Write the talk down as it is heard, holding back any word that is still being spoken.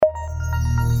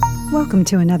Welcome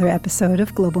to another episode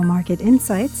of Global Market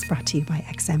Insights, brought to you by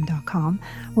XM.com,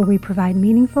 where we provide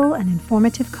meaningful and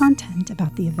informative content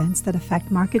about the events that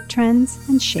affect market trends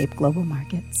and shape global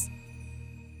markets.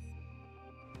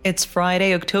 It's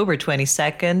Friday, October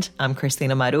 22nd. I'm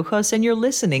Christina Marujos, and you're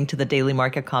listening to the Daily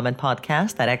Market Comment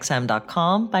Podcast at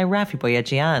XM.com by Rafi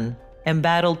Boyajian.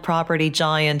 Embattled property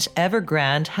giant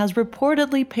Evergrande has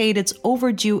reportedly paid its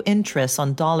overdue interest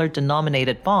on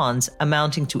dollar-denominated bonds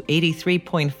amounting to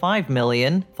 $83.5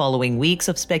 million following weeks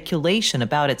of speculation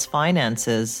about its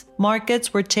finances.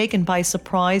 Markets were taken by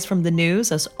surprise from the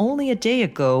news as only a day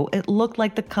ago it looked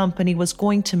like the company was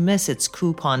going to miss its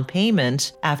coupon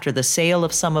payment after the sale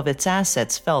of some of its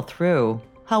assets fell through.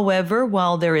 However,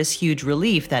 while there is huge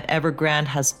relief that Evergrande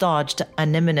has dodged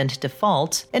an imminent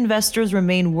default, investors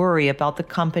remain worried about the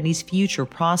company's future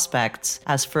prospects,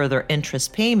 as further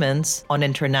interest payments on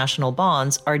international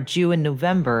bonds are due in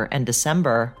November and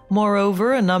December.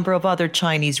 Moreover, a number of other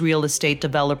Chinese real estate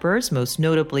developers, most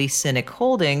notably CINIC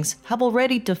Holdings, have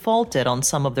already defaulted on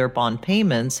some of their bond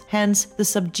payments, hence the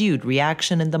subdued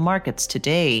reaction in the markets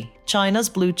today. China's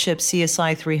blue-chip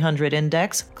CSI 300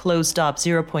 index closed up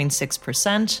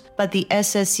 0.6%, but the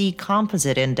SSE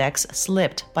Composite Index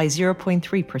slipped by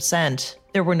 0.3%.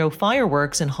 There were no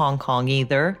fireworks in Hong Kong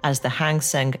either, as the Hang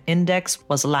Seng Index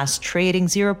was last trading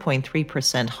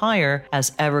 0.3% higher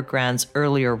as Evergrande's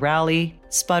earlier rally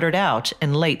sputtered out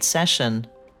in late session.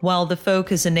 While the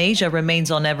focus in Asia remains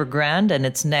on Evergrande and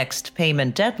its next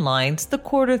payment deadlines, the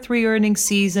Q3 earnings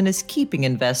season is keeping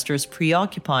investors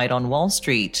preoccupied on Wall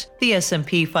Street. The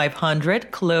S&P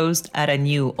 500 closed at a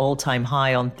new all-time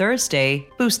high on Thursday,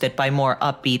 boosted by more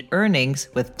upbeat earnings,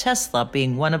 with Tesla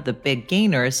being one of the big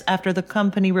gainers after the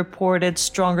company reported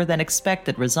stronger than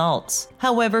expected results.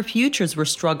 However, futures were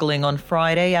struggling on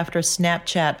Friday after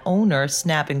Snapchat owner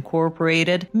Snap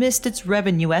Incorporated missed its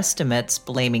revenue estimates,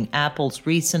 blaming Apple's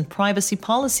recent privacy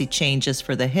policy changes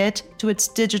for the hit to its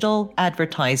digital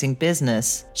advertising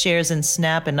business. Shares in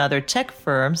Snap and other tech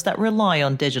firms that rely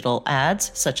on digital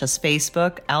ads, such as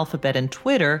Facebook, Alphabet, and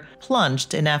Twitter,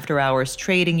 plunged in after-hours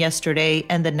trading yesterday,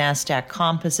 and the Nasdaq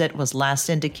Composite was last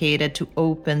indicated to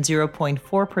open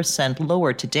 0.4%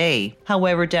 lower today.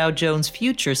 However, Dow Jones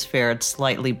futures fared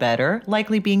slightly better,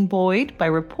 likely being buoyed by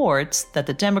reports that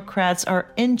the Democrats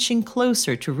are inching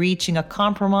closer to reaching a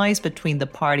compromise between the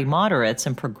party moderates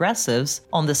and progressives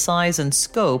on the size and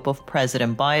scope of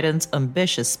President Biden's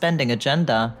ambitious spending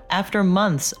agenda. After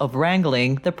months of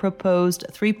wrangling, the proposed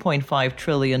 $3.5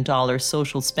 trillion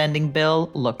social spending bill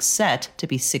looks set to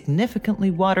be significantly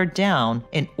watered down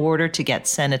in order to get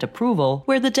Senate approval,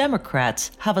 where the Democrats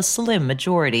have a slim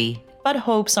majority. But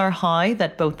hopes are high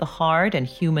that both the hard and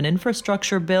human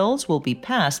infrastructure bills will be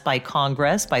passed by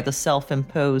Congress by the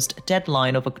self-imposed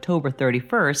deadline of October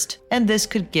 31st, and this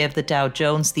could give the Dow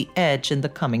Jones the edge in the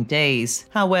coming days.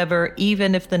 However,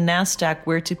 even if the Nasdaq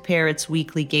were to pare its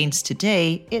weekly gains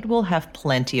today, it will have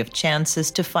plenty of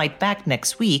chances to fight back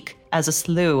next week, as a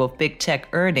slew of big tech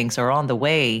earnings are on the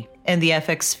way. In the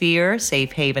FX sphere,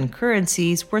 safe haven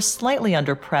currencies were slightly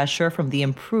under pressure from the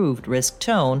improved risk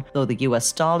tone, though the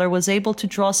US dollar was able to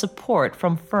draw support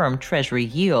from firm Treasury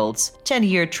yields.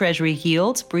 10-year Treasury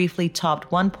yields briefly topped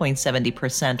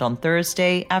 1.70% on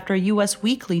Thursday after US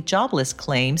weekly jobless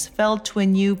claims fell to a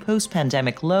new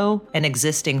post-pandemic low, and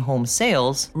existing home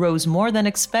sales rose more than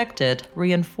expected,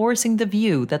 reinforcing the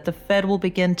view that the Fed will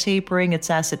begin tapering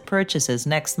its asset purchases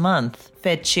next month.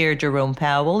 Fed Chair Jerome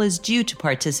Powell is due to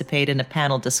participate in a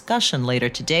panel discussion later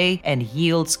today, and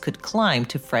yields could climb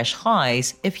to fresh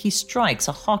highs if he strikes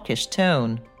a hawkish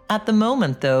tone. At the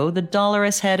moment, though, the dollar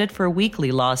is headed for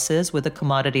weekly losses, with the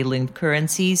commodity-linked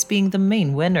currencies being the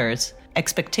main winners.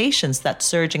 Expectations that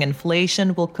surging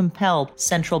inflation will compel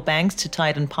central banks to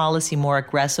tighten policy more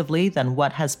aggressively than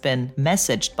what has been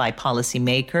messaged by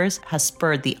policymakers has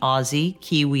spurred the Aussie,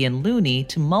 Kiwi, and Loonie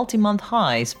to multi-month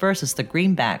highs versus the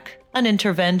greenback. An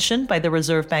intervention by the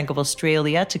Reserve Bank of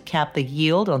Australia to cap the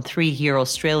yield on 3-year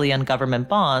Australian government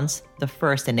bonds, the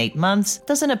first in 8 months,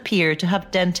 doesn't appear to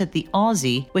have dented the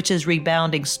Aussie, which is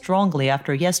rebounding strongly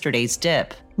after yesterday's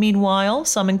dip. Meanwhile,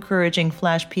 some encouraging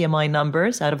flash PMI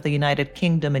numbers out of the United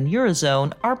Kingdom and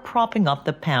Eurozone are propping up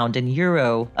the pound and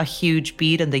euro. A huge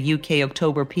beat in the UK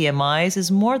October PMIs is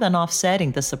more than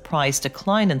offsetting the surprise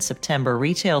decline in September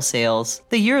retail sales.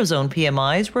 The Eurozone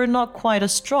PMIs were not quite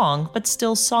as strong, but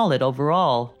still solid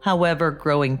overall. However,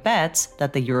 growing bets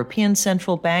that the European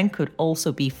Central Bank could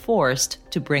also be forced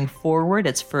to bring forward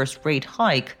its first rate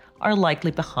hike are likely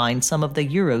behind some of the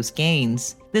euro's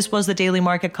gains. This was the Daily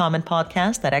Market Comment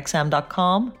Podcast at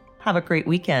XM.com. Have a great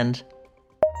weekend.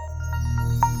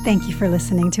 Thank you for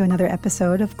listening to another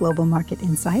episode of Global Market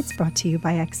Insights brought to you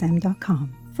by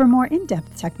XM.com. For more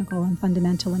in-depth technical and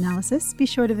fundamental analysis, be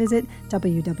sure to visit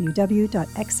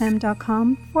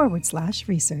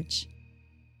www.xm.com/research.